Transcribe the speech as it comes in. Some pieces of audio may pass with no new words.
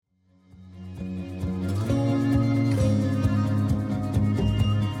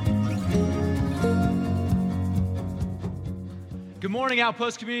morning,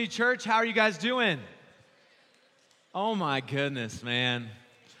 Outpost Community Church. How are you guys doing? Oh my goodness, man.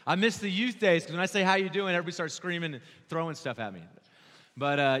 I miss the youth days because when I say how you doing, everybody starts screaming and throwing stuff at me.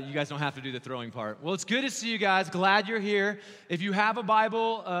 But you guys don't have to do the throwing part. Well, it's good to see you guys. Glad you're here. If you have a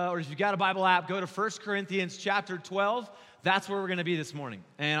Bible or if you've got a Bible app, go to 1 Corinthians chapter 12. That's where we're going to be this morning,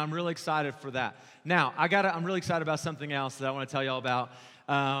 and I'm really excited for that. Now, I'm really excited about something else that I want to tell you all about.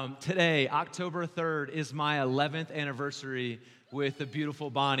 Today, October 3rd, is my 11th anniversary with the beautiful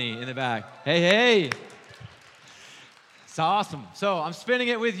Bonnie in the back. Hey. It's awesome. So I'm spending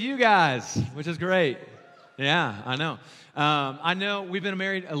it with you guys, which is great. Yeah, I know. I know we've been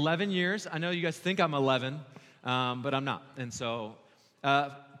married 11 years. I know you guys think I'm 11, but I'm not. And so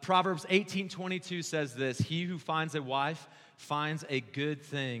Proverbs 18:22 says this: "He who finds a wife finds a good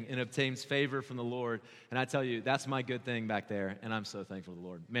thing and obtains favor from the Lord." And I tell you, that's my good thing back there, and I'm so thankful to the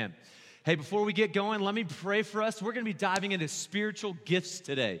Lord. Man. Hey, before we get going, let me pray for us. We're going to be diving into spiritual gifts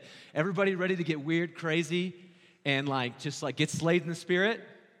today. Everybody ready to get weird, crazy, and just get slayed in the spirit?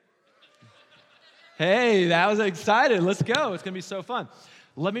 Hey, that was excited. Let's go. It's going to be so fun.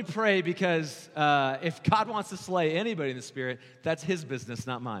 Let me pray because if God wants to slay anybody in the spirit, that's his business,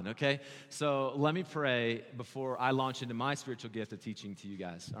 not mine, okay? So let me pray before I launch into my spiritual gift of teaching to you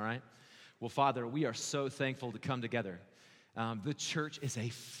guys, all right? Well, Father, we are so thankful to come together. The church is a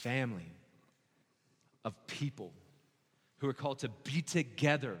family of people who are called to be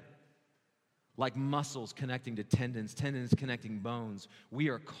together like muscles connecting to tendons, tendons connecting bones. We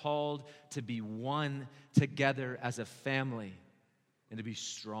are called to be one together as a family and to be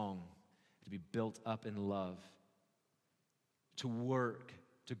strong, to be built up in love, to work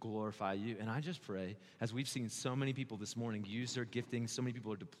to glorify you. And I just pray, as we've seen so many people this morning use their gifting, so many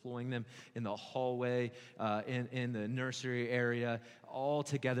people are deploying them in the hallway, in the nursery area, all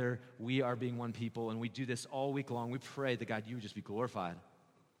together we are being one people, and we do this all week long. We pray that, God, you would just be glorified,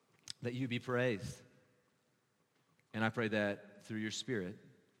 that you be praised. And I pray that through your Spirit,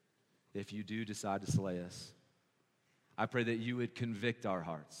 if you do decide to slay us, I pray that you would convict our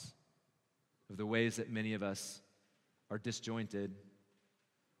hearts of the ways that many of us are disjointed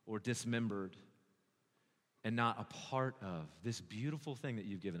or dismembered and not a part of this beautiful thing that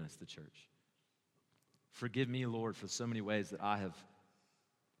you've given us, the church. Forgive me, Lord, for so many ways that I have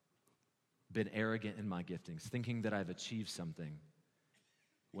been arrogant in my giftings, thinking that I've achieved something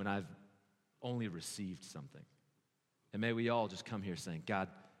when I've only received something. And may we all just come here saying, God,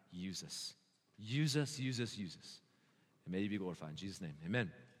 use us. Use us, use us, use us. And may you be glorified. In Jesus' name,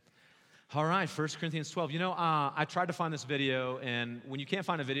 amen. All right, 1 Corinthians 12. I tried to find this video, and when you can't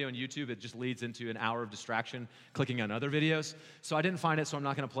find a video on YouTube, it just leads into an hour of distraction clicking on other videos. So I didn't find it, so I'm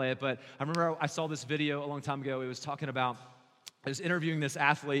not going to play it. But I remember I saw this video a long time ago. It was talking about, I was interviewing this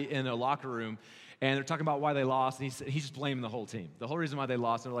athlete in a locker room, and they're talking about why they lost, and he's just blaming the whole team. The whole reason why they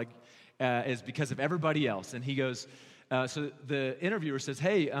lost, and they're like, is because of everybody else. And he goes, so the interviewer says,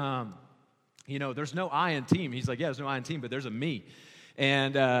 hey, there's no I in team. He's like, yeah, there's no I in team, but there's a me.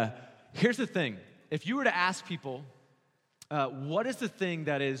 And here's the thing. If you were to ask people, what is the thing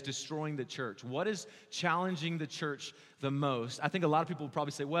that is destroying the church? What is challenging the church the most? I think a lot of people would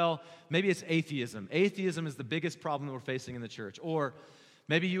probably say, well, maybe it's atheism. Atheism is the biggest problem that we're facing in the church. Or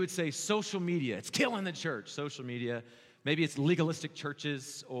maybe you would say social media. It's killing the church, social media. Maybe it's legalistic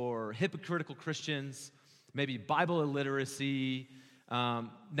churches or hypocritical Christians. Maybe Bible illiteracy.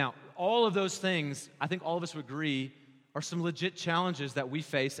 Now, all of those things, I think all of us would agree, are some legit challenges that we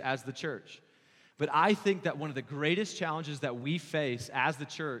face as the church. But I think that one of the greatest challenges that we face as the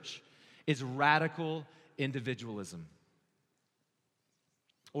church is radical individualism.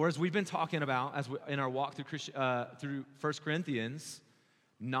 Or as we've been talking about in our walk through 1 Corinthians,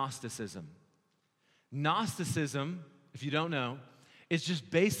 Gnosticism. Gnosticism, if you don't know, is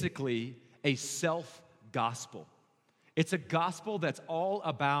just basically a self-gospel. It's a gospel that's all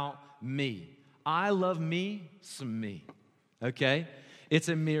about me. I love me, some me, okay? It's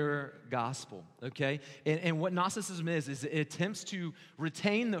a mirror gospel, okay? And what Gnosticism is it attempts to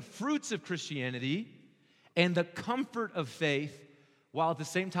retain the fruits of Christianity and the comfort of faith while at the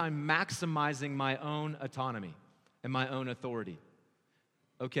same time maximizing my own autonomy and my own authority,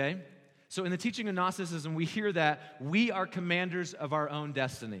 okay? So in the teaching of Gnosticism, we hear that we are commanders of our own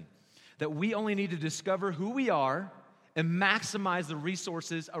destiny, that we only need to discover who we are and maximize the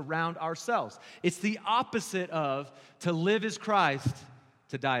resources around ourselves. It's the opposite of to live as Christ,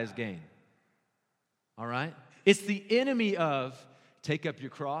 to die as gain. All right? It's the enemy of take up your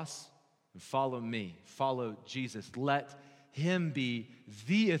cross and follow me. Follow Jesus. Let him be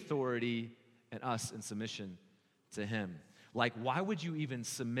the authority and us in submission to him. Like, why would you even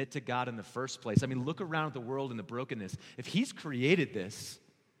submit to God in the first place? I mean, look around at the world and the brokenness. If he's created this,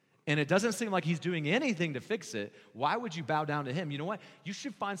 and it doesn't seem like he's doing anything to fix it, why would you bow down to him? You know what? You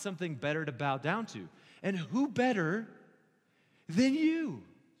should find something better to bow down to. And who better than you?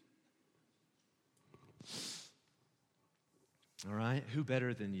 All right? Who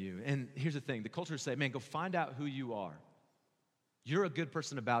better than you? And here's the thing. The culture say, man, go find out who you are. You're a good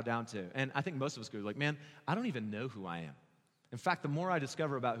person to bow down to. And I think most of us go like, man, I don't even know who I am. In fact, the more I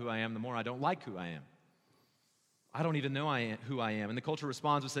discover about who I am, the more I don't like who I am. I don't even know who I am. And the culture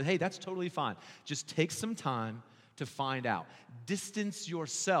responds and says, hey, that's totally fine. Just take some time to find out. Distance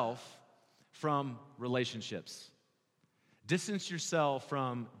yourself from relationships. Distance yourself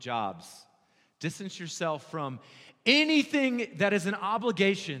from jobs. Distance yourself from anything that is an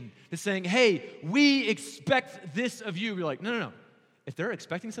obligation to saying, hey, we expect this of you. You're like, no. If they're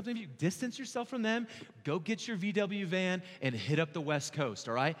expecting something of you, distance yourself from them. Go get your VW van and hit up the West Coast,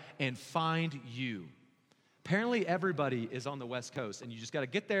 all right? And find you. Apparently, everybody is on the West Coast, and you just got to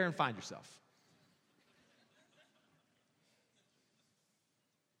get there and find yourself.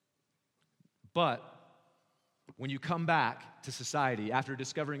 But when you come back to society after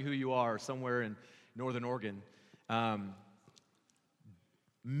discovering who you are somewhere in Northern Oregon,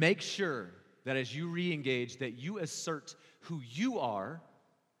 make sure that as you re-engage, that you assert who you are.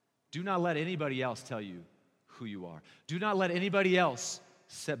 Do not let anybody else tell you who you are. Do not let anybody else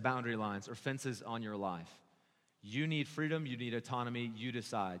set boundary lines or fences on your life. You need freedom. You need autonomy. You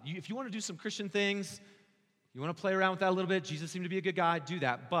decide. If you want to do some Christian things, you want to play around with that a little bit. Jesus seemed to be a good guy. Do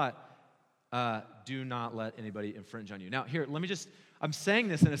that. But do not let anybody infringe on you. Now, here, I'm saying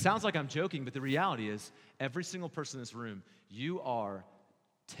this, and it sounds like I'm joking, but the reality is every single person in this room, you are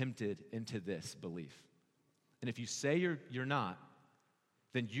tempted into this belief. And if you say you're not,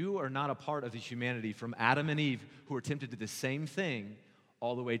 then you are not a part of the humanity from Adam and Eve who are tempted to the same thing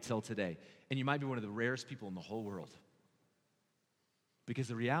all the way till today. And you might be one of the rarest people in the whole world. Because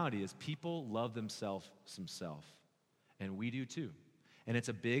the reality is people love themselves some self. And we do too. And it's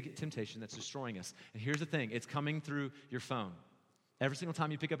a big temptation that's destroying us. And here's the thing. It's coming through your phone. Every single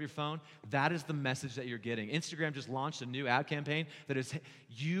time you pick up your phone, that is the message that you're getting. Instagram just launched a new ad campaign that is,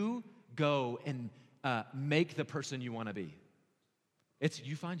 you go and make the person you want to be. It's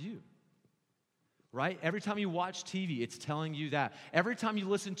you find you. Right? Every time you watch TV, it's telling you that. Every time you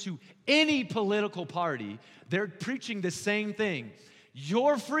listen to any political party, they're preaching the same thing.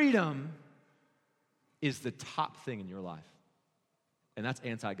 Your freedom is the top thing in your life. And that's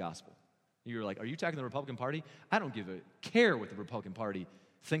anti-gospel. You're like, are you attacking the Republican Party? I don't give a care what the Republican Party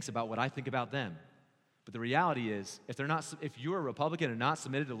thinks about what I think about them. But the reality is, if you're a Republican and not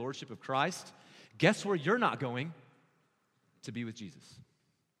submitted to the lordship of Christ, guess where you're not going? To be with Jesus.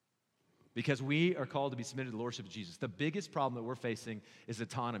 Because we are called to be submitted to the lordship of Jesus. The biggest problem that we're facing is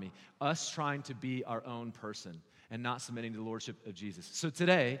autonomy. Us trying to be our own person and not submitting to the lordship of Jesus. So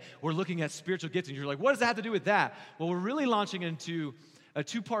today, we're looking at spiritual gifts, and you're like, what does that have to do with that? Well, we're really launching into a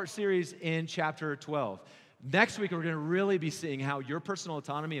two-part series in chapter 12. Next week, we're going to really be seeing how your personal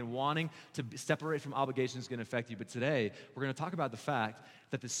autonomy and wanting to separate from obligations is going to affect you. But today, we're going to talk about the fact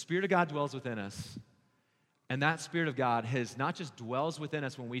that the Spirit of God dwells within us. And that Spirit of God not just dwells within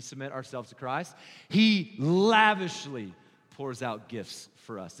us when we submit ourselves to Christ, He lavishly pours out gifts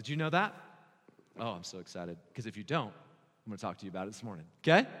for us. Did you know that? Oh, I'm so excited. Because if you don't, I'm going to talk to you about it this morning.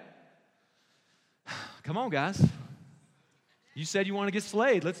 Okay? Come on, guys. You said you want to get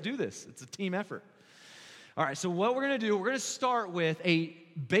slayed. Let's do this. It's a team effort. All right, so what we're going to do, we're going to start with a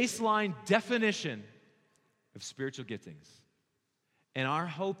baseline definition of spiritual giftings. And our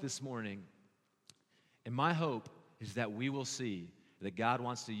hope this morning, and my hope, is that we will see that God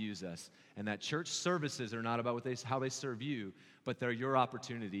wants to use us, and that church services are not about how they serve you, but they're your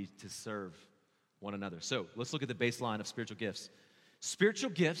opportunity to serve one another. So let's look at the baseline of spiritual gifts. Spiritual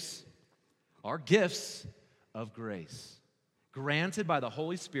gifts are gifts of grace, granted by the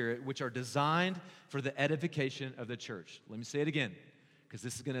Holy Spirit, which are designed for the edification of the church. Let me say it again, because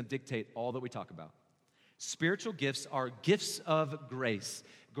this is going to dictate all that we talk about. Spiritual gifts are gifts of grace,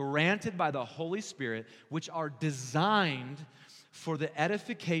 granted by the Holy Spirit, which are designed for the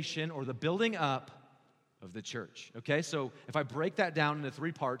edification or the building up of the church. Okay, so if I break that down into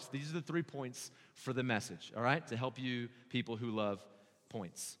 3 parts, these are the 3 points for the message, all right, to help you people who love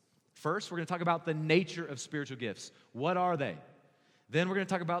points. First, we're going to talk about the nature of spiritual gifts. What are they? Then we're going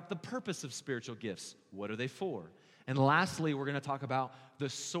to talk about the purpose of spiritual gifts. What are they for? And lastly, we're going to talk about the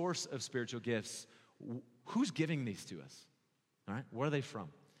source of spiritual gifts. Who's giving these to us? All right, where are they from?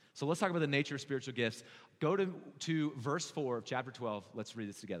 So let's talk about the nature of spiritual gifts. Go to verse 4 of chapter 12. Let's read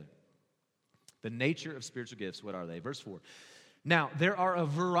this together. The nature of spiritual gifts, what are they? Verse 4. Now, there are a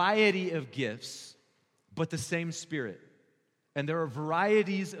variety of gifts, but the same Spirit. And there are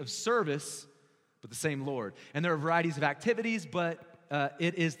varieties of service, but the same Lord. And there are varieties of activities, but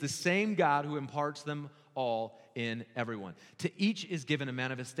it is the same God who imparts them all in everyone. To each is given a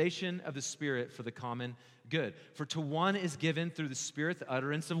manifestation of the Spirit for the common good. For to one is given through the Spirit the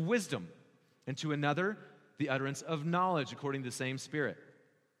utterance of wisdom, and to another the utterance of knowledge according to the same Spirit.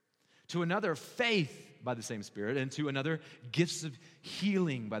 To another faith by the same Spirit, and to another gifts of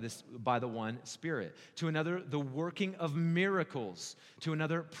healing by the one Spirit. To another the working of miracles. To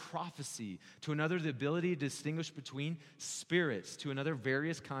another prophecy. To another the ability to distinguish between spirits. To another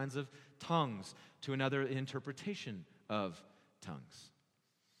various kinds of tongues. To another interpretation of tongues.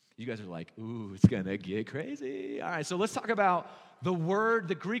 You guys are like, ooh, it's gonna get crazy. All right, so let's talk about the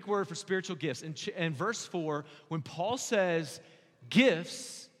Greek word for spiritual gifts. In verse 4, when Paul says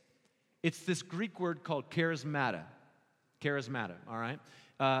gifts, it's this Greek word called charismata. Charismata, all right?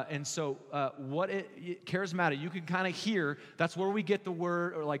 And so charismata, you can kind of hear, that's where we get the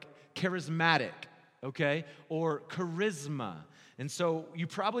word, or like charismatic, okay? Or charisma. And so you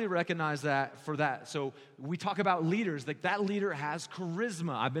probably recognize that for that. So we talk about leaders, like that leader has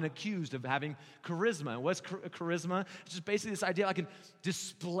charisma. I've been accused of having charisma. And what's charisma? It's just basically this idea like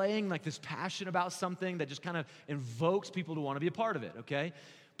displaying like this passion about something that just kind of invokes people to want to be a part of it, okay?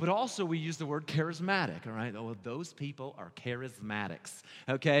 But also we use the word charismatic, all right? Oh, those people are charismatics,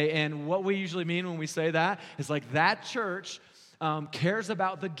 okay? And what we usually mean when we say that is like that church cares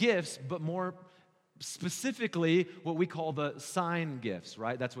about the gifts, but more specifically what we call the sign gifts,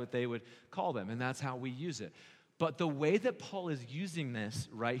 right? That's what they would call them, and that's how we use it. But the way that Paul is using this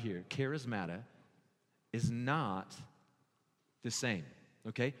right here, charismata, is not the same,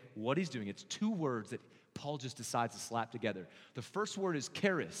 okay? What he's doing, it's two words that Paul just decides to slap together. The first word is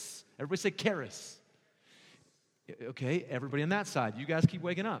charis. Everybody say charis. Okay, everybody on that side, you guys keep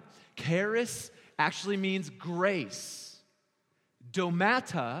waking up. Charis actually means grace.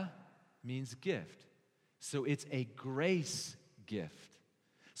 Domata means gift. So it's a grace gift.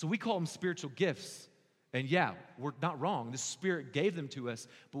 So we call them spiritual gifts. And yeah, we're not wrong. The Spirit gave them to us,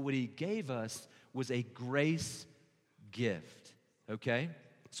 but what He gave us was a grace gift. Okay?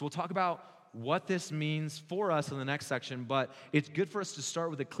 So we'll talk about what this means for us in the next section, but it's good for us to start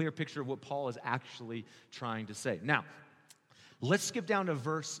with a clear picture of what Paul is actually trying to say. Now, let's skip down to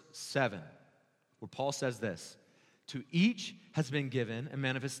verse 7, where Paul says this: to each has been given a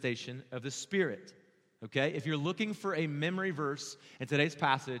manifestation of the Spirit. Okay? If you're looking for a memory verse in today's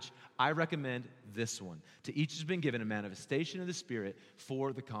passage, I recommend this one. To each has been given a manifestation of the Spirit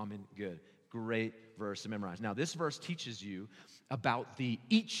for the common good. Great verse to memorize. Now, this verse teaches you about the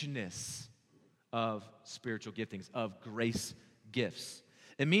eachness of spiritual giftings, of grace gifts.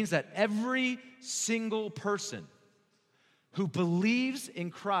 It means that every single person who believes in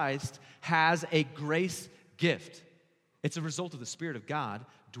Christ has a grace gift. It's a result of the Spirit of God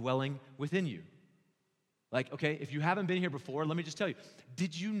dwelling within you. Like, okay, if you haven't been here before, let me just tell you,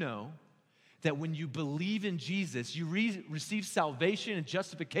 did you know that when you believe in Jesus, you receive salvation and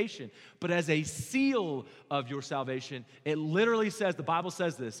justification, but as a seal of your salvation, it literally says, the Bible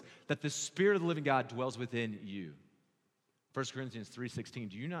says this, that the Spirit of the living God dwells within you. 1 Corinthians 3:16,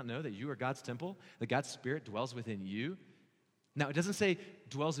 do you not know that you are God's temple, that God's Spirit dwells within you? Now, it doesn't say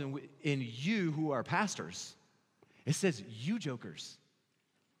dwells in you who are pastors. It says you jokers,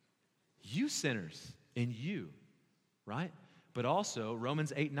 you sinners, in you, right? But also,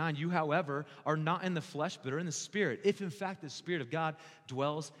 Romans 8:9, you, however, are not in the flesh, but are in the Spirit, if in fact the Spirit of God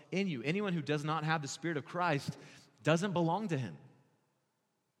dwells in you. Anyone who does not have the Spirit of Christ doesn't belong to Him.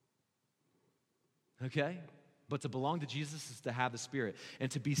 Okay? But to belong to Jesus is to have the Spirit.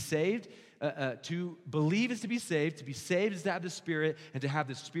 And to be saved, to believe is to be saved is to have the Spirit, and to have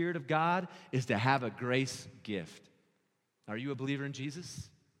the Spirit of God is to have a grace gift. Are you a believer in Jesus?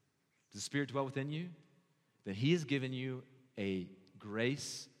 Does the Spirit dwell within you? Then He has given you a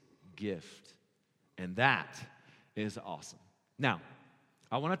grace gift. And that is awesome. Now,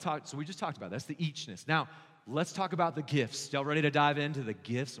 I want to talk, so we just talked about that's the eachness. Now, let's talk about the gifts. Y'all ready to dive into the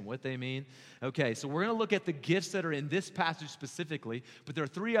gifts and what they mean? Okay, so we're going to look at the gifts that are in this passage specifically, but there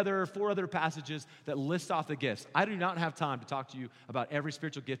are 4 other passages that list off the gifts. I do not have time to talk to you about every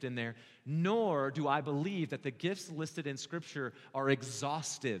spiritual gift in there, nor do I believe that the gifts listed in Scripture are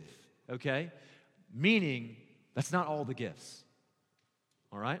exhaustive, okay? Meaning, that's not all the gifts.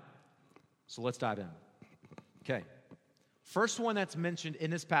 All right? So let's dive in. Okay. First one that's mentioned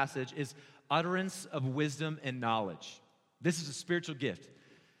in this passage is utterance of wisdom and knowledge. This is a spiritual gift.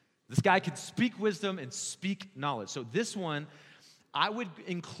 This guy can speak wisdom and speak knowledge. So this one, I would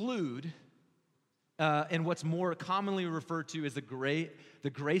include in what's more commonly referred to as the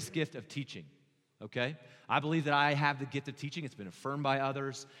grace gift of teaching, okay? I believe that I have the gift of teaching. It's been affirmed by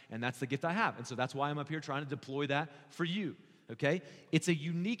others, and that's the gift I have. And so that's why I'm up here trying to deploy that for you, okay? It's a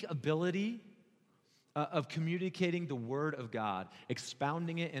unique ability of communicating the Word of God,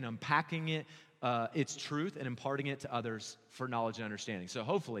 expounding it and unpacking it, its truth, and imparting it to others for knowledge and understanding. So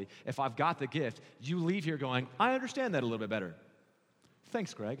hopefully, if I've got the gift, you leave here going, I understand that a little bit better.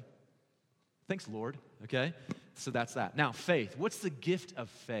 Thanks, Greg. Thanks, Lord, okay? So that's that. Now, faith. What's the gift of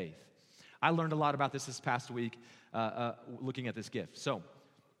faith? I learned a lot about this past week looking at this gift. So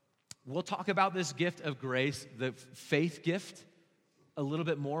we'll talk about this gift of grace, the faith gift, a little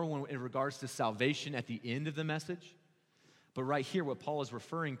bit more in regards to salvation at the end of the message. But right here, what Paul is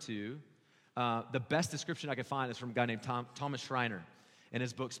referring to, the best description I could find is from a guy named Thomas Schreiner in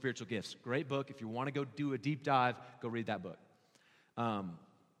his book, Spiritual Gifts. Great book. If you want to go do a deep dive, go read that book.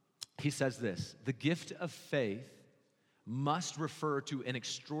 He says this: the gift of faith must refer to an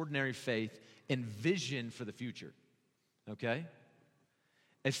extraordinary faith and vision for the future, okay?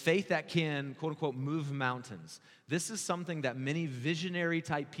 A faith that can, quote unquote, move mountains. This is something that many visionary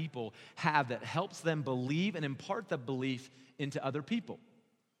type people have that helps them believe and impart the belief into other people.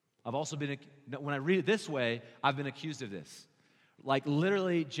 I've also been, when I read it this way, I've been accused of this. Like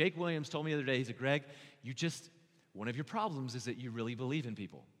literally, Jake Williams told me the other day, he said, Greg, one of your problems is that you really believe in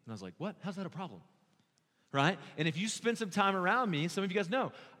people. And I was like, what? How's that a problem? Right? And if you spend some time around me, some of you guys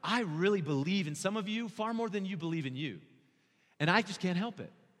know, I really believe in some of you far more than you believe in you. And I just can't help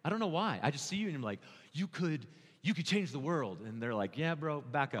it. I don't know why. I just see you and I'm like, you could change the world. And they're like, yeah, bro,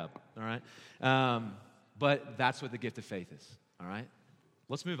 back up, all right? But that's what the gift of faith is, all right?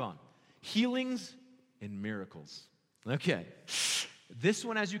 Let's move on. Healings and miracles. Okay. This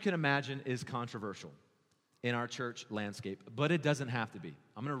one, as you can imagine, is controversial in our church landscape, but it doesn't have to be.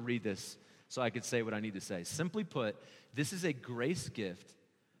 I'm going to read this so I could say what I need to say. Simply put, this is a grace gift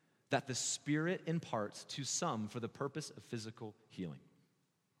that the Spirit imparts to some for the purpose of physical healing.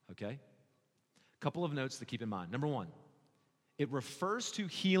 Okay? A couple of notes to keep in mind. Number one, it refers to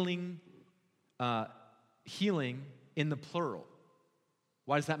healing in the plural.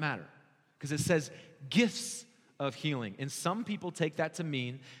 Why does that matter? Because it says gifts of healing. And some people take that to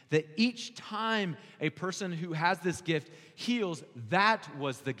mean that each time a person who has this gift heals, that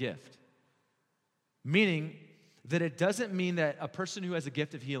was the gift. Meaning that it doesn't mean that a person who has a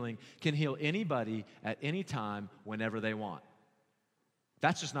gift of healing can heal anybody at any time whenever they want.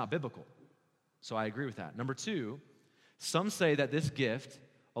 That's just not biblical. So I agree with that. Number two, some say that this gift,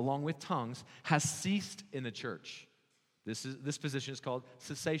 along with tongues, has ceased in the church. This position is called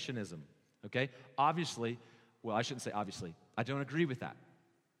cessationism. Okay? Obviously, well, I shouldn't say obviously. I don't agree with that.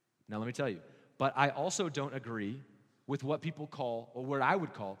 Now, let me tell you. But I also don't agree with what people call, or what I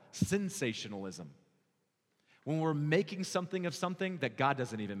would call, sensationalism. When we're making something of something that God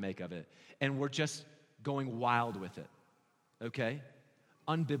doesn't even make of it, and we're just going wild with it. Okay?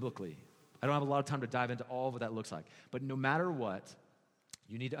 Unbiblically. I don't have a lot of time to dive into all of what that looks like. But no matter what,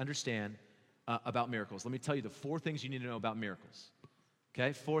 you need to understand about miracles. Let me tell you the 4 things you need to know about miracles.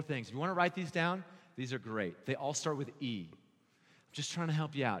 Okay? 4 things. If you want to write these down, these are great. They all start with E. I'm just trying to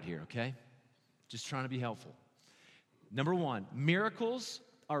help you out here, okay? Just trying to be helpful. Number 1, miracles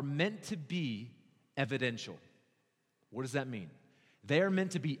are meant to be evidential. What does that mean? They are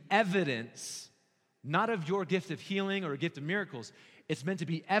meant to be evidence, not of your gift of healing or a gift of miracles. It's meant to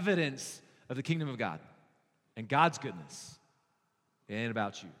be evidence of the kingdom of God and God's goodness. It ain't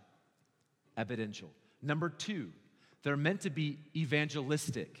about you. Evidential. Number 2, they're meant to be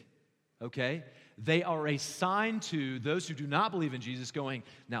evangelistic, okay? They are a sign to those who do not believe in Jesus going,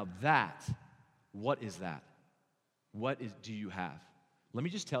 now that, what is that? Do you have? Let me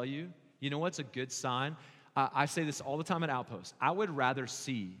just tell you, you know what's a good sign? I say this all the time at Outpost. I would rather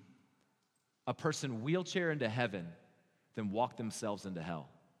see a person wheelchair into heaven than walk themselves into hell.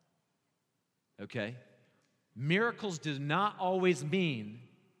 Okay? Miracles do not always mean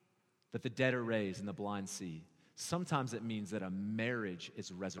that the dead are raised and the blind see. Sometimes it means that a marriage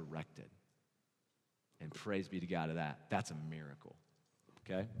is resurrected. And praise be to God of that. That's a miracle.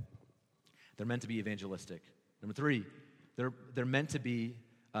 Okay? They're meant to be evangelistic. Number 3, they're meant to be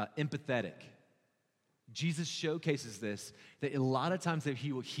empathetic. Jesus showcases this, that a lot of times that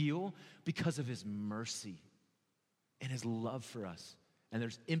he will heal because of his mercy and his love for us. And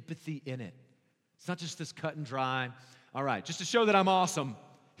there's empathy in it. It's not just this cut and dry, all right, just to show that I'm awesome,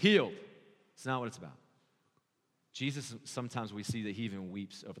 healed. It's not what it's about. Jesus, sometimes we see that he even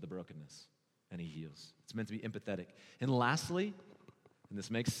weeps over the brokenness and he heals. It's meant to be empathetic. And lastly, and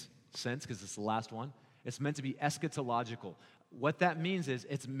this makes sense because it's the last one, it's meant to be eschatological. What that means is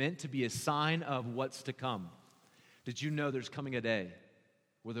it's meant to be a sign of what's to come. Did you know there's coming a day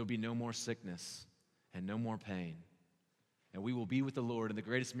where there'll be no more sickness and no more pain? And we will be with the Lord, and the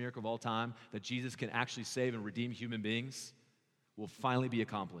greatest miracle of all time, that Jesus can actually save and redeem human beings, will finally be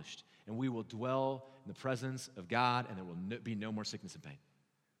accomplished. And we will dwell in the presence of God, and there will be no more sickness and pain.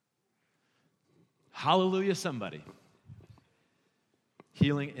 Hallelujah, somebody.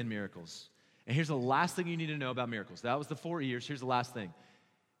 Healing and miracles. And here's the last thing you need to know about miracles. That was the 4 years. Here's the last thing.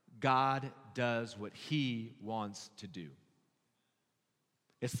 God does what he wants to do.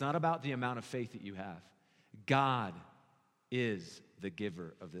 It's not about the amount of faith that you have. God is the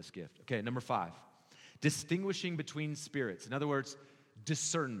giver of this gift. Okay, number 5. Distinguishing between spirits. In other words,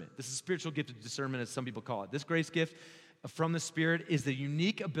 discernment. This is a spiritual gift of discernment, as some people call it. This grace gift from the Spirit is the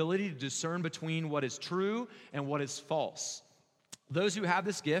unique ability to discern between what is true and what is false. Those who have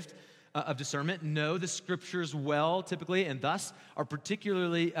this gift of discernment know the Scriptures well, typically, and thus are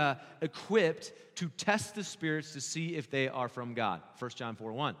particularly equipped to test the spirits to see if they are from God. 1 John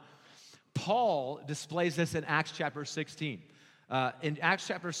 4:1. Paul displays this in Acts chapter 16. In Acts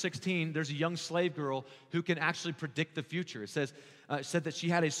chapter 16, there's a young slave girl who can actually predict the future. It said that she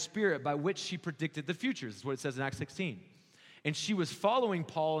had a spirit by which she predicted the future. This is what it says in Acts 16. And she was following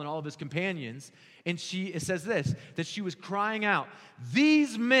Paul and all of his companions, and it says this, that she was crying out,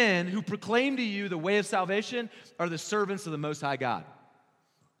 "These men who proclaim to you the way of salvation are the servants of the Most High God."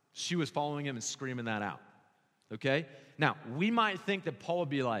 She was following him and screaming that out, okay? Now, we might think that Paul would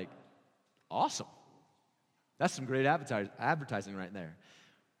be like, awesome. That's some great advertising right there.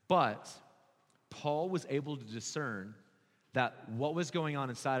 But Paul was able to discern that what was going on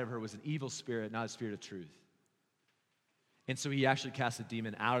inside of her was an evil spirit, not a spirit of truth. And so he actually cast a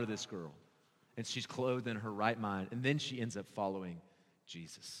demon out of this girl. And she's clothed in her right mind. And then she ends up following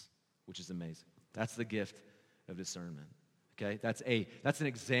Jesus, which is amazing. That's the gift of discernment. Okay? That's an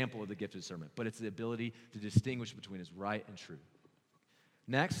example of the gift of discernment. But it's the ability to distinguish between is right and true.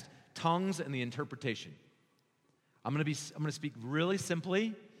 Next, tongues and the interpretation. I'm going to speak really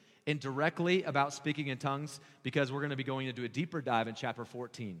simply and directly about speaking in tongues because we're going to be going into a deeper dive in chapter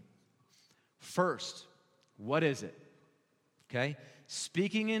 14. First, what is it? Okay?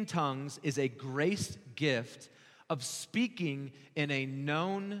 Speaking in tongues is a grace gift of speaking in a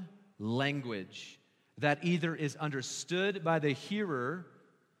known language that either is understood by the hearer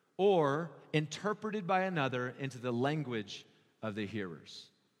or interpreted by another into the language of the hearers.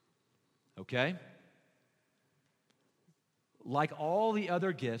 Okay? Like all the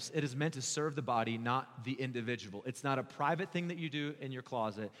other gifts, it is meant to serve the body, not the individual. It's not a private thing that you do in your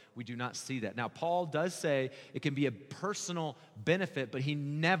closet. We do not see that. Now, Paul does say it can be a personal benefit, but he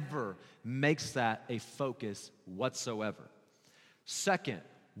never makes that a focus whatsoever. Second,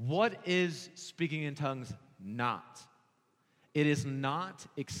 what is speaking in tongues not? It is not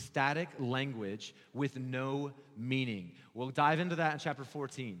ecstatic language with no meaning. We'll dive into that in chapter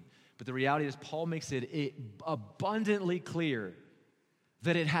 14. But the reality is Paul makes it abundantly clear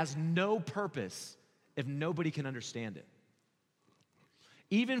that it has no purpose if nobody can understand it.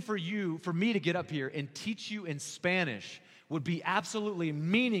 Even for me to get up here and teach you in Spanish would be absolutely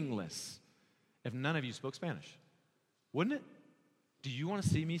meaningless if none of you spoke Spanish. Wouldn't it? Do you want to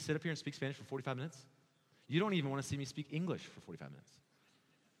see me sit up here and speak Spanish for 45 minutes? You don't even want to see me speak English for 45 minutes.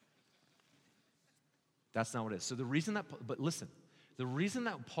 That's not what it is. So but listen, the reason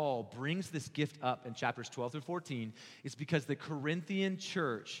that Paul brings this gift up in chapters 12 through 14 is because the Corinthian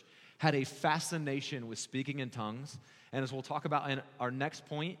church had a fascination with speaking in tongues. And as we'll talk about in our next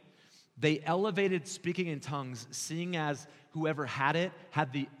point, they elevated speaking in tongues, seeing as whoever had it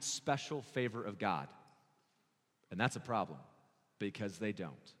had the special favor of God. And that's a problem because they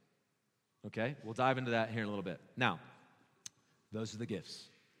don't. Okay? We'll dive into that here in a little bit. Now, those are the gifts.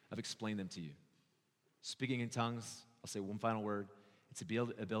 I've explained them to you. Speaking in tongues, I'll say one final word. It's the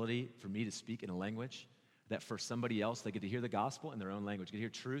ability for me to speak in a language that for somebody else, they get to hear the gospel in their own language, get to hear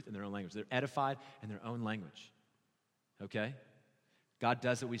truth in their own language. They're edified in their own language. Okay? God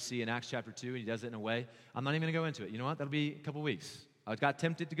does it, we see in Acts chapter 2, and he does it in a way. I'm not even going to go into it. You know what? That'll be a couple weeks. I got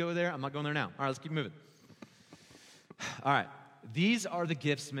tempted to go there. I'm not going there now. All right, let's keep moving. All right. These are the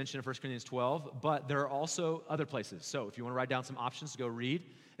gifts mentioned in 1 Corinthians 12, but there are also other places. So if you want to write down some options to go read,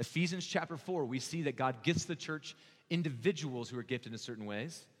 Ephesians chapter 4, we see that God gifts the church individuals who are gifted in certain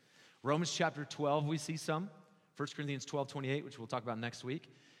ways. Romans chapter 12, we see some. 1 Corinthians 12:28, which we'll talk about next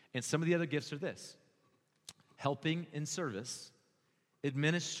week. And some of the other gifts are this: helping in service,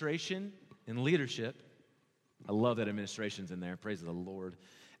 administration and leadership. I love that administration's in there. Praise the Lord.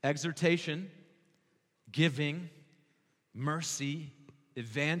 Exhortation, giving, mercy,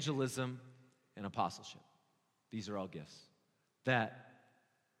 evangelism, and apostleship. These are all gifts. that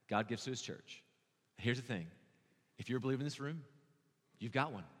God gives to his church. Here's the thing. If you're a believer in this room, you've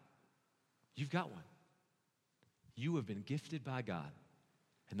got one. You've got one. You have been gifted by God,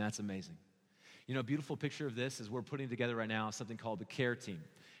 and that's amazing. You know, a beautiful picture of this is we're putting together right now something called the care team.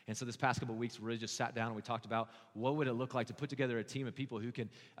 And so this past couple of weeks, we really just sat down and we talked about what would it look like to put together a team of people who can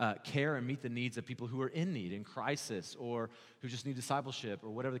care and meet the needs of people who are in need, in crisis, or who just need discipleship, or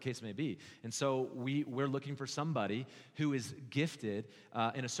whatever the case may be. And so we're looking for somebody who is gifted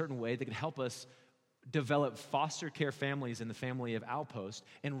in a certain way that can help us develop foster care families in the family of Outpost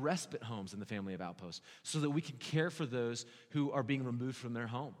and respite homes in the family of Outpost so that we can care for those who are being removed from their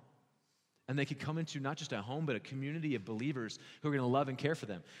home. And they could come into not just a home, but a community of believers who are going to love and care for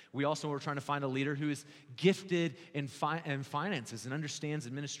them. We also are trying to find a leader who is gifted in finances and understands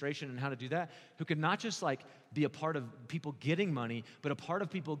administration and how to do that, who could not just like be a part of people getting money, but a part of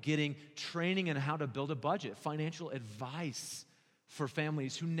people getting training in how to build a budget, financial advice for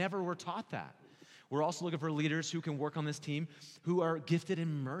families who never were taught that. We're also looking for leaders who can work on this team who are gifted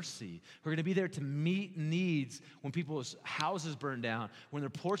in mercy, who are going to be there to meet needs when people's houses burn down, when their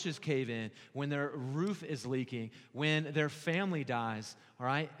porches cave in, when their roof is leaking, when their family dies, all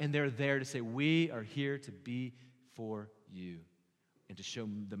right? And they're there to say, we are here to be for you and to show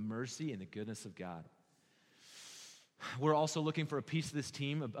the mercy and the goodness of God. We're also looking for a piece of this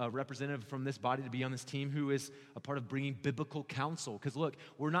team, a representative from this body to be on this team who is a part of bringing biblical counsel. Because look,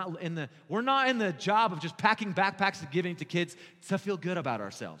 we're not in the job of just packing backpacks and giving to kids to feel good about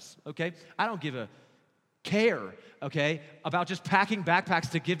ourselves, okay? I don't give a care, okay, about just packing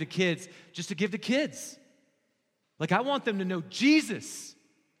backpacks to give to kids, just to give to kids. Like, I want them to know Jesus,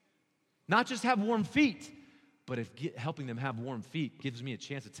 not just have warm feet. But if helping them have warm feet gives me a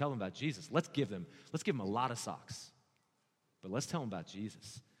chance to tell them about Jesus, let's give them a lot of socks. But let's tell them about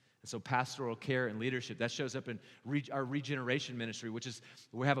Jesus. And so pastoral care and leadership, that shows up in our regeneration ministry, which is,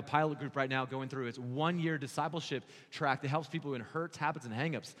 we have a pilot group right now going through its 1-year discipleship track that helps people in hurts, habits, and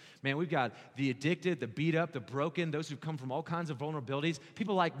hangups. Man, we've got the addicted, the beat up, the broken, those who've come from all kinds of vulnerabilities,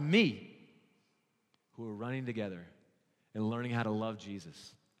 people like me who are running together and learning how to love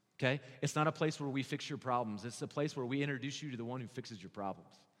Jesus. Okay? It's not a place where we fix your problems. It's a place where we introduce you to the one who fixes your problems,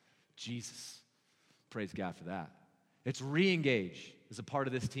 Jesus. Praise God for that. It's Re-Engage is a part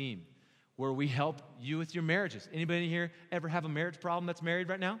of this team where we help you with your marriages. Anybody here ever have a marriage problem that's married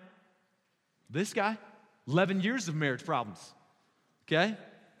right now? This guy, 11 years of marriage problems, okay?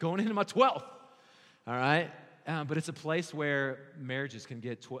 Going into my 12th, all right? But it's a place where marriages can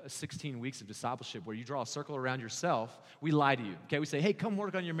get 16 weeks of discipleship where you draw a circle around yourself. We lie to you, okay? We say, hey, come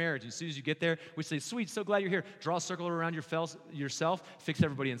work on your marriage. As soon as you get there, we say, sweet, so glad you're here. Draw a circle around yourself, fix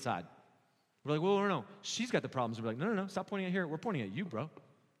everybody inside. We're like, well, no, she's got the problems. We're like, no, stop pointing at here. We're pointing at you, bro.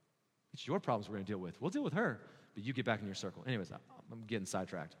 It's your problems we're going to deal with. We'll deal with her, but you get back in your circle. Anyways, I'm getting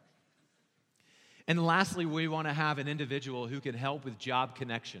sidetracked. And lastly, we want to have an individual who can help with job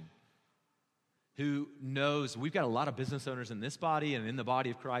connection, who knows, we've got a lot of business owners in this body and in the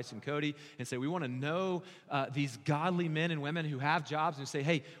body of Christ and Cody, and say, we want to know these godly men and women who have jobs and say,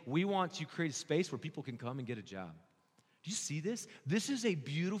 hey, we want to create a space where people can come and get a job. Do you see this? This is a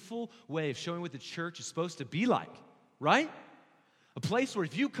beautiful way of showing what the church is supposed to be like, right? A place where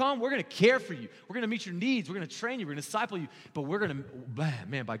if you come, we're going to care for you. We're going to meet your needs. We're going to train you. We're going to disciple you. But we're going to,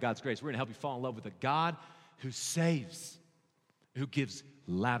 man, by God's grace, we're going to help you fall in love with a God who saves, who gives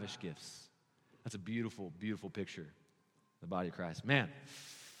lavish gifts. That's a beautiful, beautiful picture of the body of Christ. Man,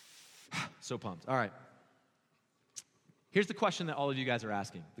 so pumped. All right. Here's the question that all of you guys are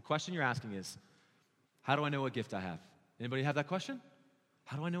asking. The question you're asking is, how do I know what gift I have? Anybody have that question?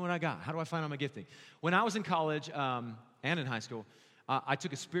 How do I know what I got? How do I find out my gifting? When I was in college and in high school, I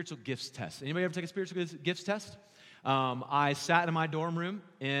took a spiritual gifts test. Anybody ever take a spiritual gifts test? I sat in my dorm room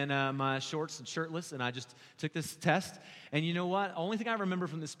in my shorts and shirtless, and I just took this test. And you know what? Only thing I remember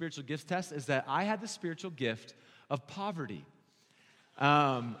from the spiritual gifts test is that I had the spiritual gift of poverty.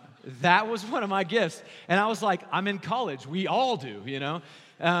 That was one of my gifts. And I was like, I'm in college. We all do, you know?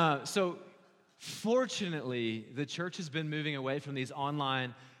 So fortunately, the church has been moving away from these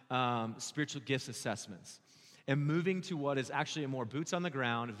online spiritual gifts assessments and moving to what is actually a more boots on the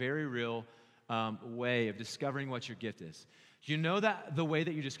ground, very real way of discovering what your gift is. You know that the way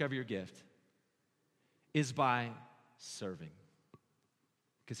that you discover your gift is by serving.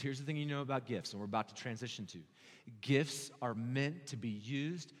 Because here's the thing you know about gifts, and we're about to transition to. Gifts are meant to be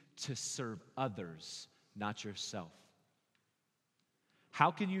used to serve others, not yourself. How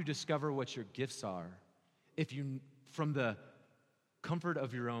can you discover what your gifts are if you, from the comfort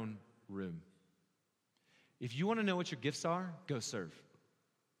of your own room? If you want to know what your gifts are, go serve.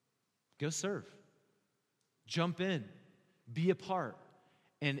 Go serve. Jump in. Be a part.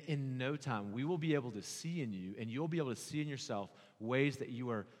 And in no time, we will be able to see in you, and you'll be able to see in yourself ways that you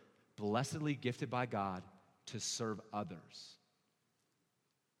are blessedly gifted by God to serve others.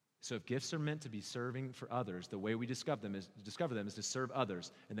 So if gifts are meant to be serving for others, the way we discover them is to serve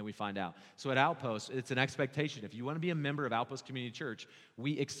others, and then we find out. So at Outpost, it's an expectation. If you want to be a member of Outpost Community Church,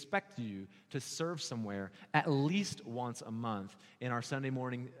 we expect you to serve somewhere at least once a month in our Sunday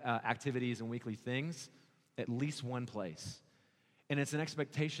morning activities and weekly things, at least one place. And it's an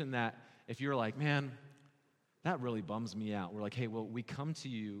expectation that if you're like, man, that really bums me out, we're like, hey, well, we come to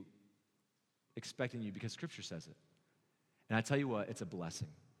you expecting you because Scripture says it. And I tell you what, it's a blessing.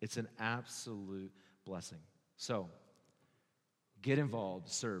 It's an absolute blessing. So, get involved,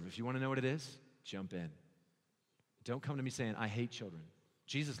 serve. If you want to know what it is, jump in. Don't come to me saying, I hate children.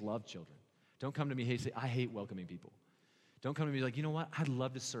 Jesus loved children. Don't come to me saying, I hate welcoming people. Don't come to me like, you know what, I'd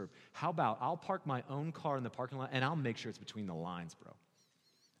love to serve. How about I'll park my own car in the parking lot and I'll make sure it's between the lines, bro.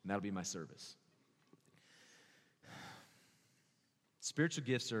 And that'll be my service. Spiritual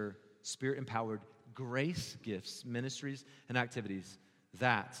gifts are Spirit-empowered grace gifts, ministries, and activities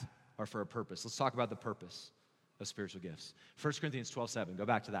that are for a purpose. Let's talk about the purpose of spiritual gifts. 1 Corinthians 12:7, go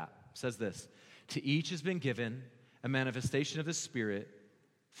back to that. It says this, to each has been given a manifestation of the Spirit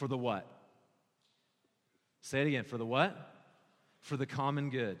for the what? Say it again, for the what? For the common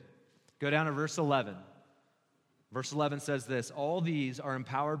good. Go down to verse 11. Verse 11 says this, all these are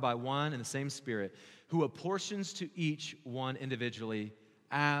empowered by one and the same Spirit, who apportions to each one individually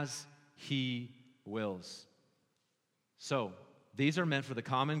as he wills. So, these are meant for the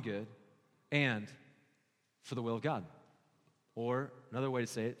common good and for the will of God. Or another way to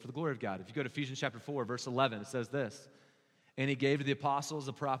say it, for the glory of God. If you go to Ephesians chapter 4, verse 11, it says this, and he gave to the apostles,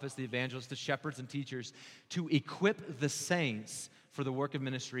 the prophets, the evangelists, the shepherds, and teachers to equip the saints for the work of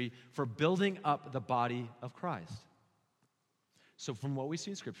ministry, for building up the body of Christ. So from what we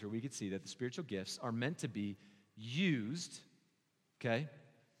see in Scripture, we could see that the spiritual gifts are meant to be used, okay?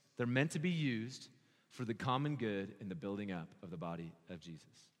 They're meant to be used for the common good in the building up of the body of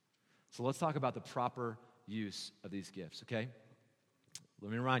Jesus. So let's talk about the proper use of these gifts, okay?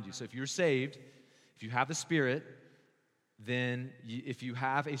 Let me remind you. So if you're saved, if you have the Spirit, then if you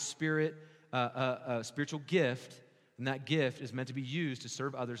have a spiritual gift, then that gift is meant to be used to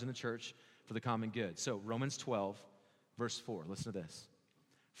serve others in the church for the common good. So Romans 12, verse 4, listen to this.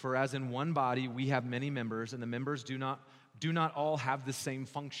 For as in one body we have many members, and the members do not all have the same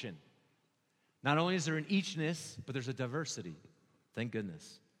function. Not only is there an eachness, but there's a diversity. Thank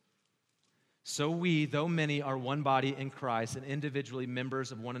goodness. So we, though many, are one body in Christ and individually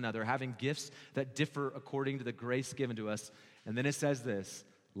members of one another, having gifts that differ according to the grace given to us. And then it says this,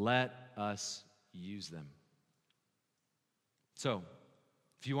 let us use them. So,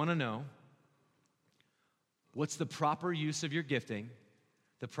 if you want to know what's the proper use of your gifting,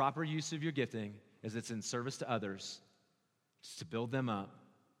 the proper use of your gifting is it's in service to others, it's to build them up,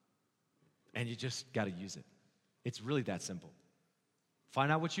 and you just got to use it. It's really that simple. Find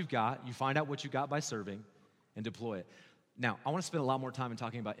out what you've got. You find out what you got by serving and deploy it. Now, I want to spend a lot more time in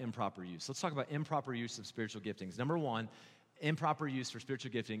talking about improper use. Let's talk about improper use of spiritual giftings. Number one, improper use for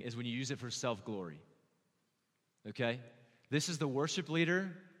spiritual gifting is when you use it for self-glory. Okay? This is the worship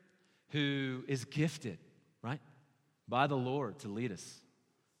leader who is gifted, right, by the Lord to lead us.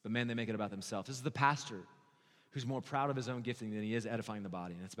 But man, they make it about themselves. This is the pastor who's more proud of his own gifting than he is edifying the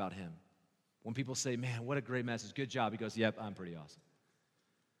body, and it's about him. When people say, man, what a great message, good job, he goes, yep, I'm pretty awesome.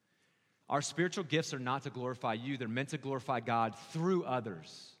 Our spiritual gifts are not to glorify you. They're meant to glorify God through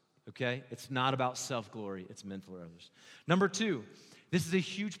others, okay? It's not about self-glory. It's meant for others. Number two, this is a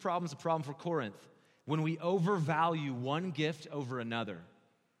huge problem. It's a problem for Corinth. When we overvalue one gift over another,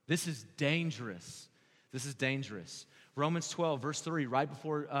 this is dangerous. This is dangerous. Romans 12, verse 3, right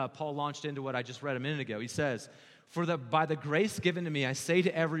before Paul launched into what I just read a minute ago, he says, by the grace given to me, I say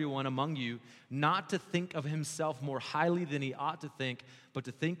to everyone among you, not to think of himself more highly than he ought to think, but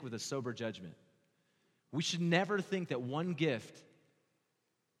to think with a sober judgment. We should never think that one gift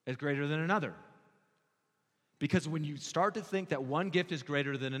is greater than another. Because when you start to think that one gift is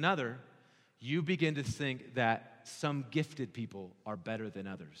greater than another, you begin to think that some gifted people are better than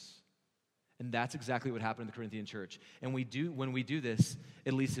others. And that's exactly what happened in the Corinthian church. And when we do this,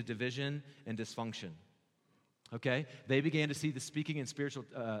 it leads to division and dysfunction. Okay? They began to see the speaking in spiritual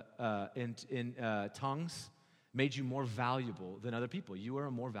in tongues made you more valuable than other people. You are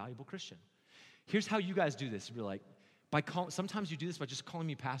a more valuable Christian. Here's how you guys do this. You're like, sometimes you do this by just calling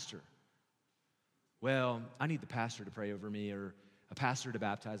me pastor. Well, I need the pastor to pray over me, or a pastor to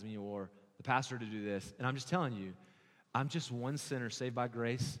baptize me, or the pastor to do this. And I'm just telling you, I'm just one sinner saved by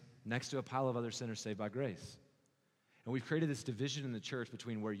grace next to a pile of other sinners saved by grace. And And we've created this division in the church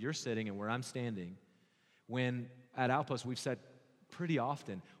between where you're sitting and where I'm standing, when at Outpost we've said pretty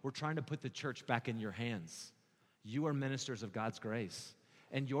often, we're trying to put the church back in your hands. You are ministers of God's grace,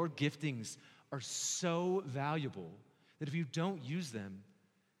 and your giftings are so valuable that if you don't use them,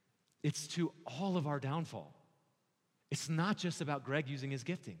 it's to all of our downfall. It's not just about Greg using his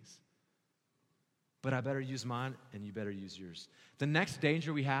giftings, but I better use mine and you better use yours. The next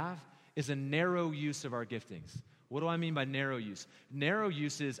danger we have is a narrow use of our giftings. What do I mean by narrow use? Narrow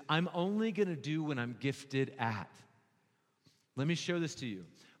use is I'm only going to do what I'm gifted at. Let me show this to you.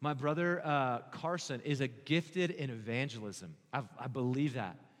 My brother Carson is a gifted in evangelism. I believe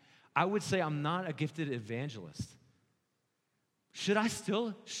that. I would say I'm not a gifted evangelist. Should I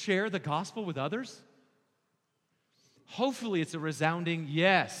still share the gospel with others? Hopefully it's a resounding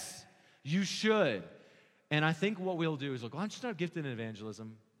yes, you should. And I think what we'll do is look, well, I'm just not gifted in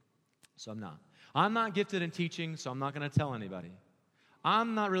evangelism, so I'm not. I'm not gifted in teaching, so I'm not going to tell anybody.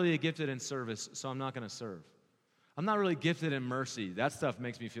 I'm not really gifted in service, so I'm not going to serve. I'm not really gifted in mercy. That stuff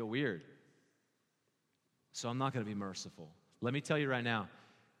makes me feel weird. So I'm not going to be merciful. Let me tell you right now,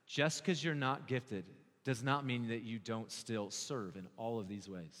 just because you're not gifted does not mean that you don't still serve in all of these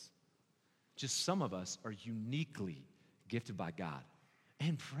ways. Just some of us are uniquely gifted by God.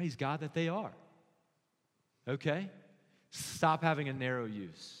 And praise God that they are. Okay? Stop having a narrow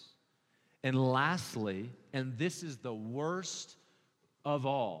use. And lastly, and this is the worst of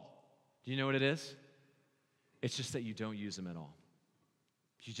all, do you know what it is? It's just that you don't use them at all.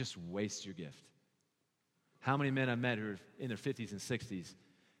 You just waste your gift. How many men I've met who are in their 50s and 60s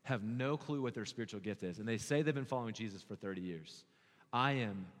have no clue what their spiritual gift is, and they say they've been following Jesus for 30 years. I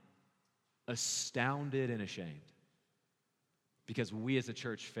am astounded and ashamed because we as a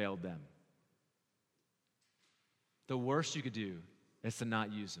church failed them. The worst you could do is to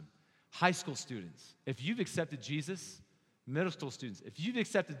not use them. High school students, if you've accepted Jesus, middle school students, if you've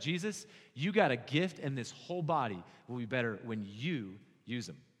accepted Jesus, you got a gift, and this whole body will be better when you use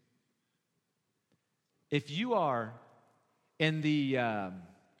them. If you are in the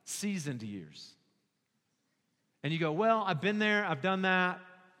seasoned years, and you go, well, I've been there, I've done that,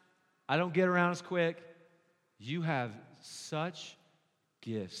 I don't get around as quick, you have such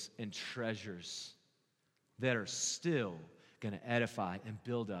gifts and treasures that are still going to edify and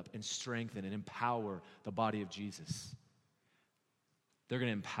build up and strengthen and empower the body of Jesus. They're going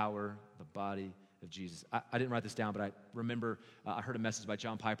to empower the body of Jesus. I didn't write this down, but I remember I heard a message by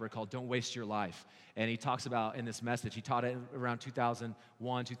John Piper called Don't Waste Your Life. And he talks about in this message, he taught it around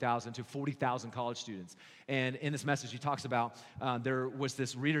 2001, 2000 to 40,000 college students. And in this message, he talks about there was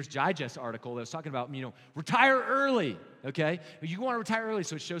this Reader's Digest article that was talking about, retire early, okay? You want to retire early.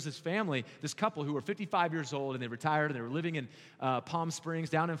 So it shows this family, this couple who were 55 years old, and they retired, and they were living in Palm Springs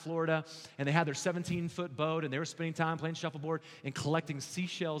down in Florida, and they had their 17-foot boat, and they were spending time playing shuffleboard and collecting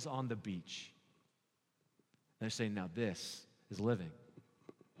seashells on the beach. And they're saying, now this is living.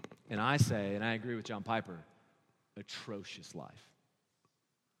 And I say, and I agree with John Piper, atrocious life.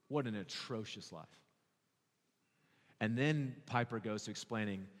 What an atrocious life. And then Piper goes to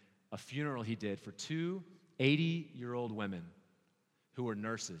explaining a funeral he did for two 80-year-old women who were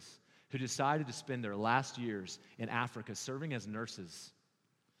nurses, who decided to spend their last years in Africa serving as nurses.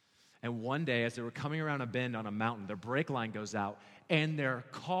 And one day, as they were coming around a bend on a mountain, their brake line goes out, and their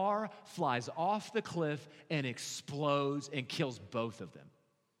car flies off the cliff and explodes and kills both of them.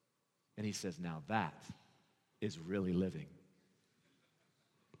 And he says, now that is really living.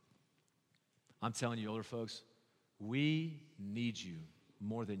 I'm telling you, older folks, we need you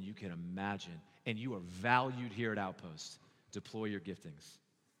more than you can imagine. And you are valued here at Outpost. Deploy your giftings.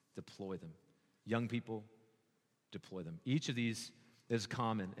 Deploy them. Young people, deploy them. Each of these is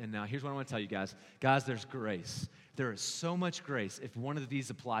common. And now here's what I want to tell you guys. Guys, there's grace. There is so much grace if one of these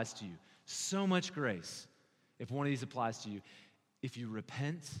applies to you. So much grace if one of these applies to you. If you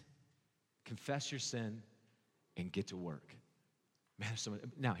repent, confess your sin, and get to work. Man, there's so much.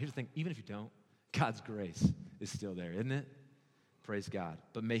 Now, here's the thing. Even if you don't, God's grace is still there, isn't it? Praise God.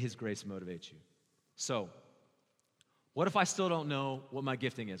 But may his grace motivate you. So, what if I still don't know what my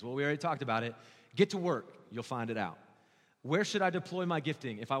gifting is? Well, we already talked about it. Get to work. You'll find it out. Where should I deploy my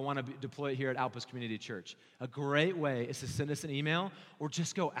gifting if I want to deploy it here at Outpost Community Church? A great way is to send us an email or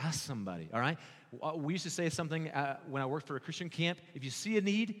just go ask somebody, all right? We used to say something when I worked for a Christian camp. If you see a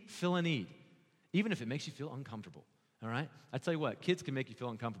need, fill a need, even if it makes you feel uncomfortable, all right? I tell you what, kids can make you feel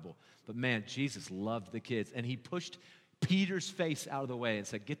uncomfortable. But man, Jesus loved the kids, and he pushed Peter's face out of the way and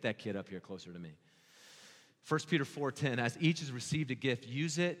said, get that kid up here closer to me. 1 Peter 4:10, as each has received a gift,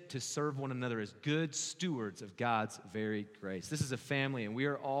 use it to serve one another as good stewards of God's very grace. This is a family, and we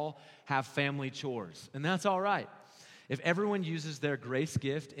are all have family chores, and that's all right. If everyone uses their grace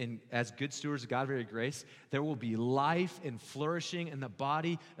gift as good stewards of God's very grace, there will be life and flourishing in the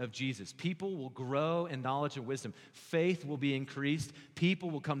body of Jesus. People will grow in knowledge and wisdom. Faith will be increased. People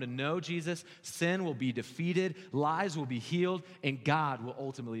will come to know Jesus. Sin will be defeated. Lives will be healed. And God will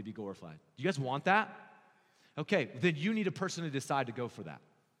ultimately be glorified. Do you guys want that? Okay, then you need a person to decide to go for that.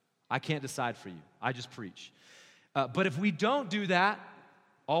 I can't decide for you. I just preach. But if we don't do that,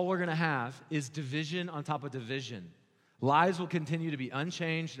 all we're going to have is division on top of division. Lives will continue to be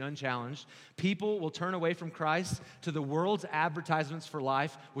unchanged and unchallenged. People will turn away from Christ to the world's advertisements for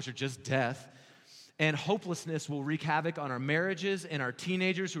life, which are just death. And hopelessness will wreak havoc on our marriages and our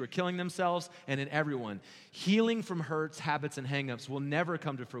teenagers who are killing themselves and in everyone. Healing from hurts, habits, and hangups will never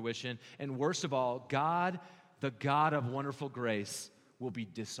come to fruition. And worst of all, God, the God of wonderful grace, will be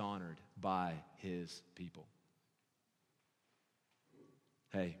dishonored by his people.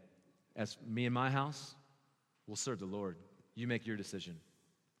 Hey, as me and my house, we'll serve the Lord. You make your decision.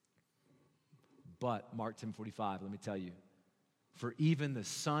 But Mark 10:45, let me tell you, for even the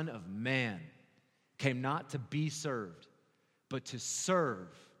Son of Man came not to be served, but to serve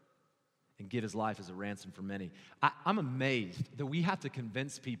and give his life as a ransom for many. I'm amazed that we have to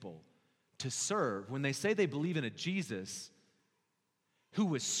convince people to serve when they say they believe in a Jesus who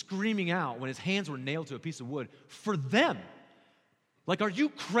was screaming out when his hands were nailed to a piece of wood for them. Like, are you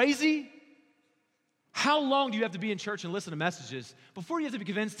crazy? How long do you have to be in church and listen to messages before you have to be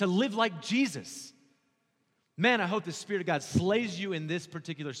convinced to live like Jesus? Man, I hope the Spirit of God slays you in this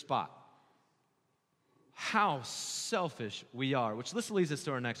particular spot. How selfish we are, which this leads us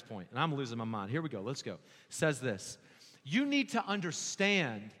to our next point, and I'm losing my mind. Here we go, let's go. It says this: you need to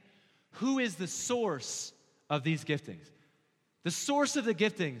understand who is the source of these giftings. The source of the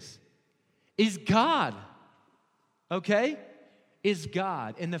giftings is God, okay? Is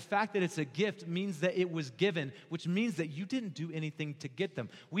God. And the fact that it's a gift means that it was given, which means that you didn't do anything to get them.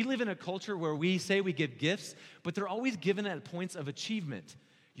 We live in a culture where we say we give gifts, but they're always given at points of achievement.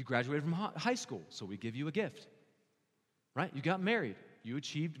 You graduated from high school, so we give you a gift, right? You got married. You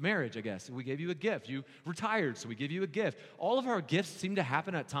achieved marriage, I guess. We gave you a gift. You retired, so we give you a gift. All of our gifts seem to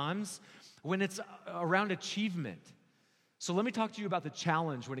happen at times when it's around achievement. So let me talk to you about the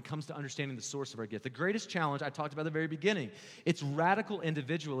challenge when it comes to understanding the source of our gift. The greatest challenge I talked about at the very beginning, it's radical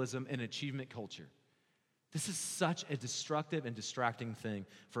individualism and achievement culture. This is such a destructive and distracting thing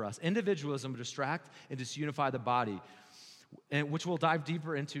for us. Individualism will distract and disunify the body, and which we'll dive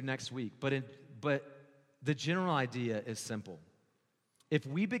deeper into next week. But the general idea is simple. If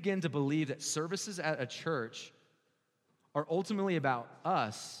we begin to believe that services at a church are ultimately about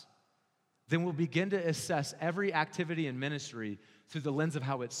us, then we'll begin to assess every activity in ministry through the lens of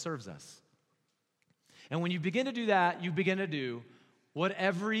how it serves us. And when you begin to do that, you begin to do what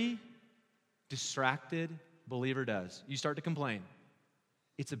every distracted believer does. You start to complain.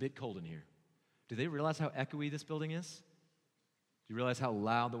 It's a bit cold in here. Do they realize how echoey this building is? Do you realize how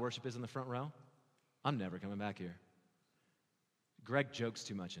loud the worship is in the front row? I'm never coming back here. Greg jokes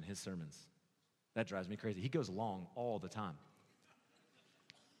too much in his sermons. That drives me crazy. He goes long all the time.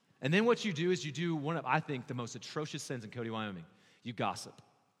 And then what you do is you do one of, I think, the most atrocious sins in Cody, Wyoming. You gossip.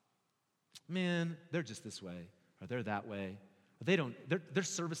 Man, they're just this way, or they're that way. Or their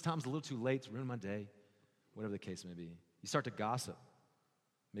service time's a little too late to ruin my day. Whatever the case may be. You start to gossip.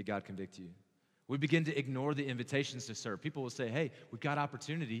 May God convict you. We begin to ignore the invitations to serve. People will say, hey, we've got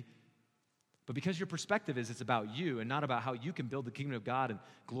opportunity. But because your perspective is it's about you and not about how you can build the kingdom of God and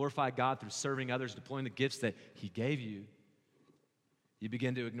glorify God through serving others, deploying the gifts that he gave you, you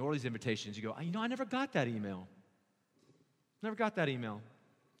begin to ignore these invitations. You go, I never got that email. Never got that email.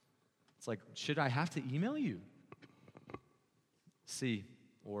 It's like, should I have to email you? C,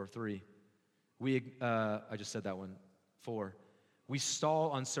 or 3. I just said that one. 4, we stall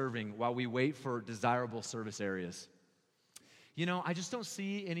on serving while we wait for desirable service areas. I just don't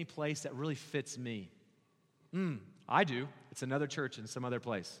see any place that really fits me. I do. It's another church in some other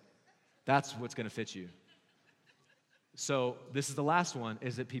place. That's what's going to fit you. So this is the last one,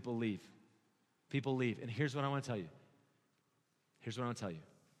 is that people leave. People leave. And here's what I want to tell you.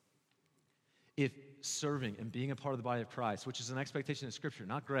 If serving and being a part of the body of Christ, which is an expectation of Scripture,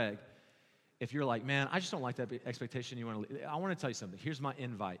 not Greg, if you're like, man, I just don't like that expectation, you want to leave, I want to tell you something. Here's my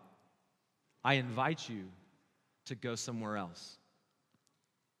invite. I invite you to go somewhere else.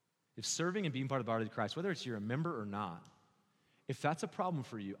 If serving and being part of the body of Christ, whether it's you're a member or not, if that's a problem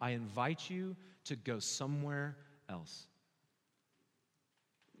for you, I invite you to go somewhere else.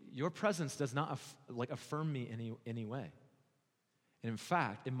 Your presence does not affirm me any way. And in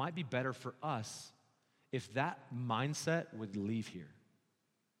fact, it might be better for us if that mindset would leave here.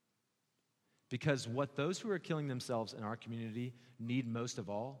 Because what those who are killing themselves in our community need most of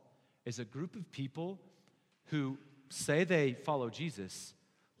all is a group of people who say they follow Jesus,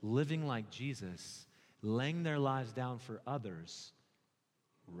 living like Jesus, laying their lives down for others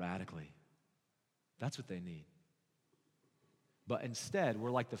radically. That's what they need. But instead,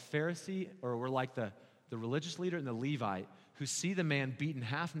 we're like the Pharisee, or we're like the religious leader and the Levite who see the man beaten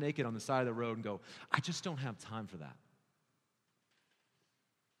half naked on the side of the road and go, I just don't have time for that.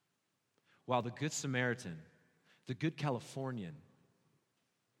 While the Good Samaritan, the good Californian,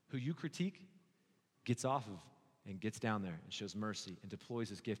 who you critique, gets off of and gets down there and shows mercy and deploys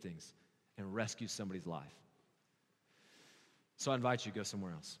his giftings and rescues somebody's life. So I invite you to go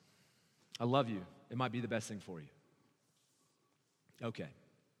somewhere else. I love you. It might be the best thing for you. Okay.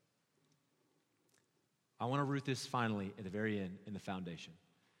 I want to root this finally at the very end in the foundation.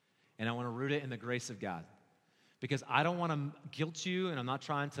 And I want to root it in the grace of God. Because I don't want to guilt you, and I'm not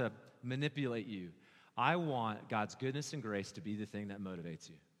trying to manipulate you. I want God's goodness and grace to be the thing that motivates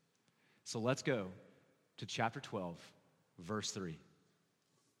you. So let's go to chapter 12, verse 3.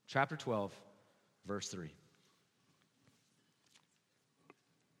 Chapter 12, verse 3.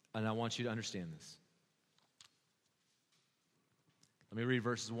 And I want you to understand this. Let me read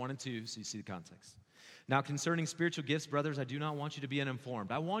verses 1 and 2 so you see the context. Now, concerning spiritual gifts, brothers, I do not want you to be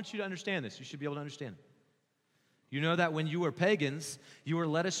uninformed. I want you to understand this. You should be able to understand it. You know that when you were pagans, you were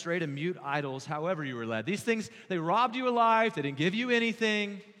led astray to mute idols, however you were led. These things, they robbed you of life. They didn't give you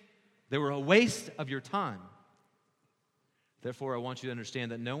anything. They were a waste of your time. Therefore, I want you to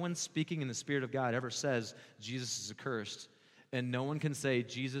understand that no one speaking in the Spirit of God ever says Jesus is accursed, and no one can say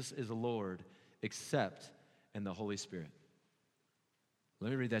Jesus is the Lord except in the Holy Spirit. Let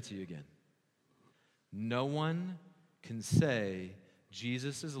me read that to you again. No one can say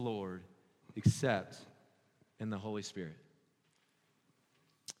Jesus is Lord except in the Holy Spirit.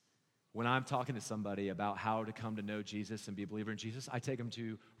 When I'm talking to somebody about how to come to know Jesus and be a believer in Jesus, I take them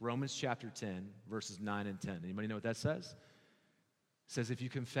to Romans chapter 10, verses 9 and 10. Anybody know what that says? It says, if you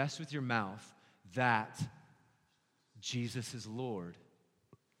confess with your mouth that Jesus is Lord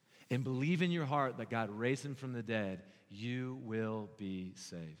and believe in your heart that God raised him from the dead, you will be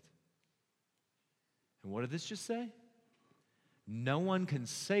saved. And what did this just say? No one can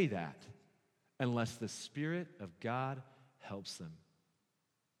say that unless the Spirit of God helps them.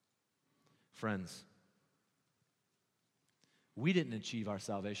 Friends, we didn't achieve our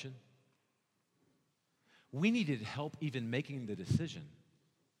salvation. We needed help even making the decision.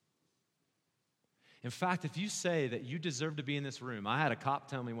 In fact, if you say that you deserve to be in this room, I had a cop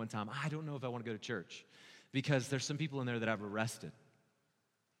tell me one time, I don't know if I want to go to church because there's some people in there that I've arrested.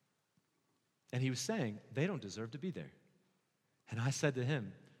 And he was saying, they don't deserve to be there. And I said to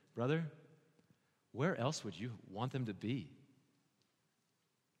him, brother, where else would you want them to be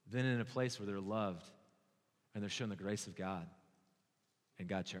than in a place where they're loved and they're shown the grace of God and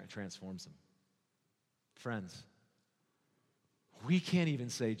God transforms them? Friends, we can't even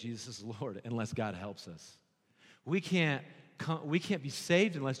say Jesus is Lord unless God helps us. We can't be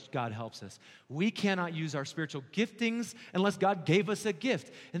saved unless God helps us. We cannot use our spiritual giftings unless God gave us a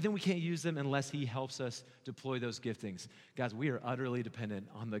gift. And then we can't use them unless he helps us deploy those giftings. Guys, we are utterly dependent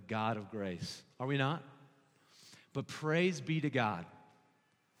on the God of grace. Are we not? But praise be to God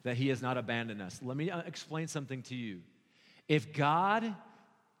that he has not abandoned us. Let me explain something to you. If God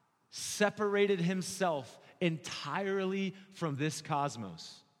separated himself entirely from this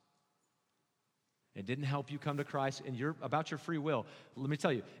cosmos and didn't help you come to Christ and you're about your free will, let me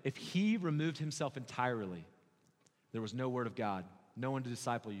tell you, if he removed himself entirely, there was no word of God, no one to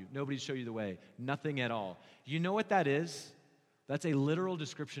disciple you, nobody to show you the way, nothing at all. You know what that is? That's a literal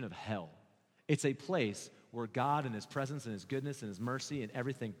description of hell. It's a place where God and his presence and his goodness and his mercy and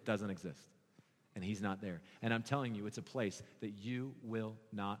everything doesn't exist. And he's not there. And I'm telling you, it's a place that you will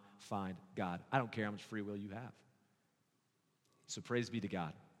not find God. I don't care how much free will you have. So praise be to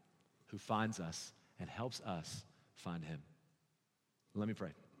God who finds us and helps us find him. Let me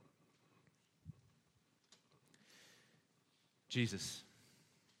pray. Jesus,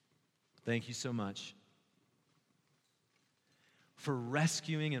 thank you so much for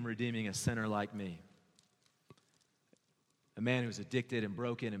rescuing and redeeming a sinner like me. A man who was addicted and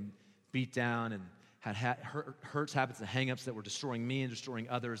broken and beat down and had hurts, habits, and hang-ups that were destroying me and destroying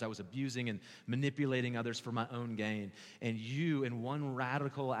others. I was abusing and manipulating others for my own gain. And you, in one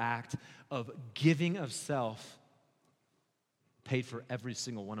radical act of giving of self, paid for every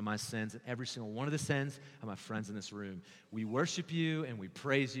single one of my sins and every single one of the sins of my friends in this room. We worship you and we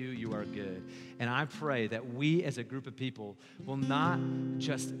praise you. You are good. And I pray that we as a group of people will not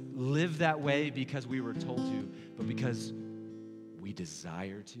just live that way because we were told to, but because we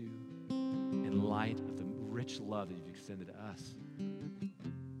desire to, and in light of the rich love that you've extended to us.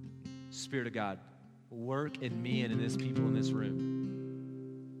 Spirit of God, work in me and in this people in this room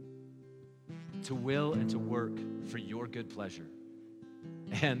to will and to work for your good pleasure.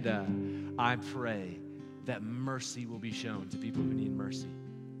 And I pray that mercy will be shown to people who need mercy.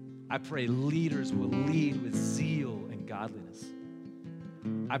 I pray leaders will lead with zeal and godliness.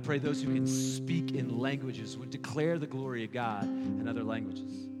 I pray those who can speak in languages would declare the glory of God in other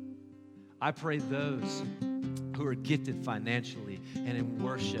languages. I pray those who are gifted financially and in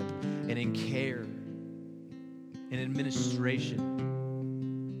worship and in care and in administration,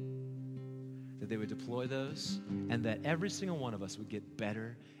 that they would deploy those, and that every single one of us would get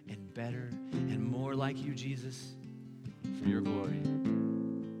better and better and more like you, Jesus, for your glory.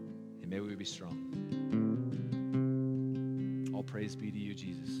 And may we be strong. All praise be to you,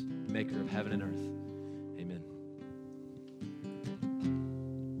 Jesus, maker of heaven and earth.